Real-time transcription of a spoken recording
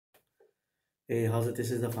Hey, how's it?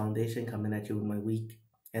 This is the Foundation coming at you with my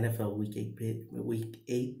NFL week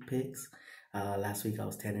eight picks. Last week I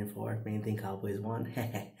was 10-4. Main thing, Cowboys won.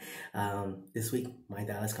 This week my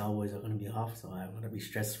Dallas Cowboys are gonna be off, so I'm gonna be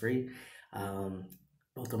stress free.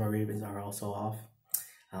 Both of my Ravens are also off.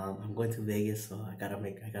 I'm going to Vegas, so I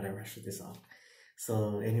gotta rush this off.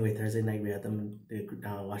 So anyway, Thursday night we had the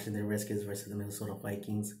Washington Redskins versus the Minnesota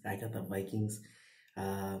Vikings. I got the Vikings.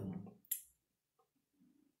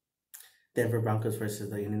 Denver Broncos versus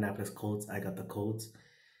the Indianapolis Colts. I got the Colts.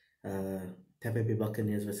 Tampa Bay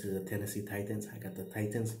Buccaneers versus the Tennessee Titans. I got the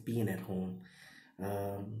Titans being at home.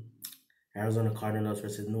 Arizona Cardinals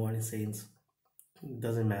versus New Orleans Saints.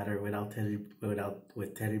 Doesn't matter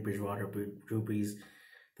with Teddy Bridgewater, Drew Brees.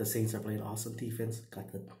 The Saints are playing awesome defense.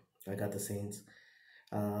 I got the Saints.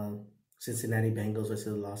 Cincinnati Bengals versus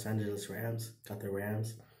the Los Angeles Rams. Got the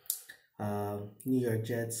Rams. New York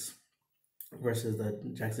Jets versus the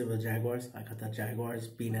Jacksonville Jaguars. I got the Jaguars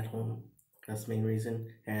being at home. That's the main reason.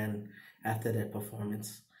 And after that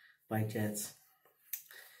performance by Jets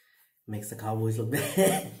makes the Cowboys look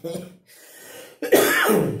bad.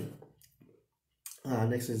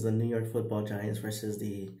 Next is the New York Football Giants versus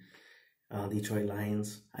the Detroit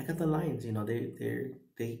Lions. I got the Lions. You know,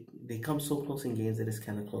 they come so close in games that it's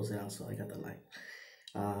kind of close it out. So I got the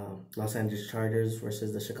Lions. Los Angeles Chargers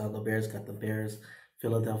versus the Chicago Bears. Got the Bears.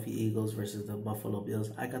 Philadelphia Eagles versus the Buffalo Bills.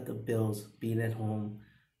 I got the Bills being at home.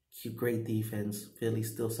 Great defense. Philly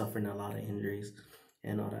still suffering a lot of injuries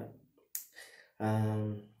and all that.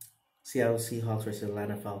 Seattle Seahawks versus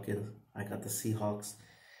Atlanta Falcons. I got the Seahawks.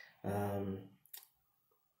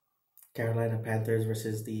 Carolina Panthers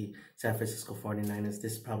versus the San Francisco 49ers.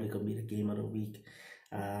 This is probably going to be the game of the week.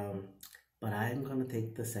 But I'm going to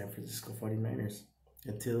take the San Francisco 49ers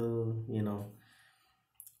until,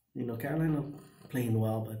 Carolina playing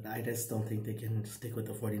well, but I just don't think they can stick with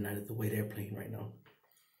the 49ers the way they're playing right now.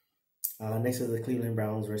 Next is the Cleveland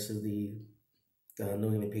Browns versus the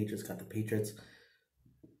New England Patriots. Got the Patriots.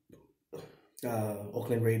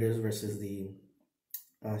 Oakland Raiders versus the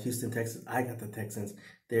Houston Texans. I got the Texans.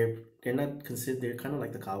 They're not considered. They're kind of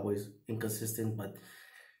like the Cowboys, inconsistent, but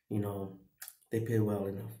they play well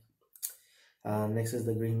enough. Next is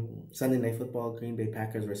the Sunday Night Football. Green Bay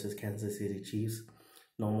Packers versus Kansas City Chiefs.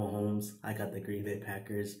 No Mahomes. I got the Green Bay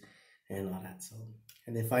Packers and all that. So,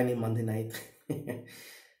 and then finally Monday night,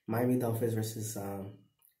 Miami Dolphins versus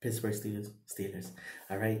Pittsburgh Steelers.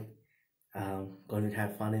 All right, going to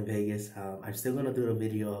have fun in Vegas. I'm still gonna do a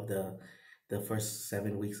video of the first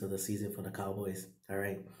 7 weeks of the season for the Cowboys. All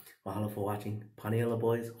right, mahalo for watching. Paniela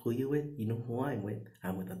boys, who you with? You know who I'm with.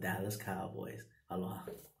 I'm with the Dallas Cowboys. Aloha.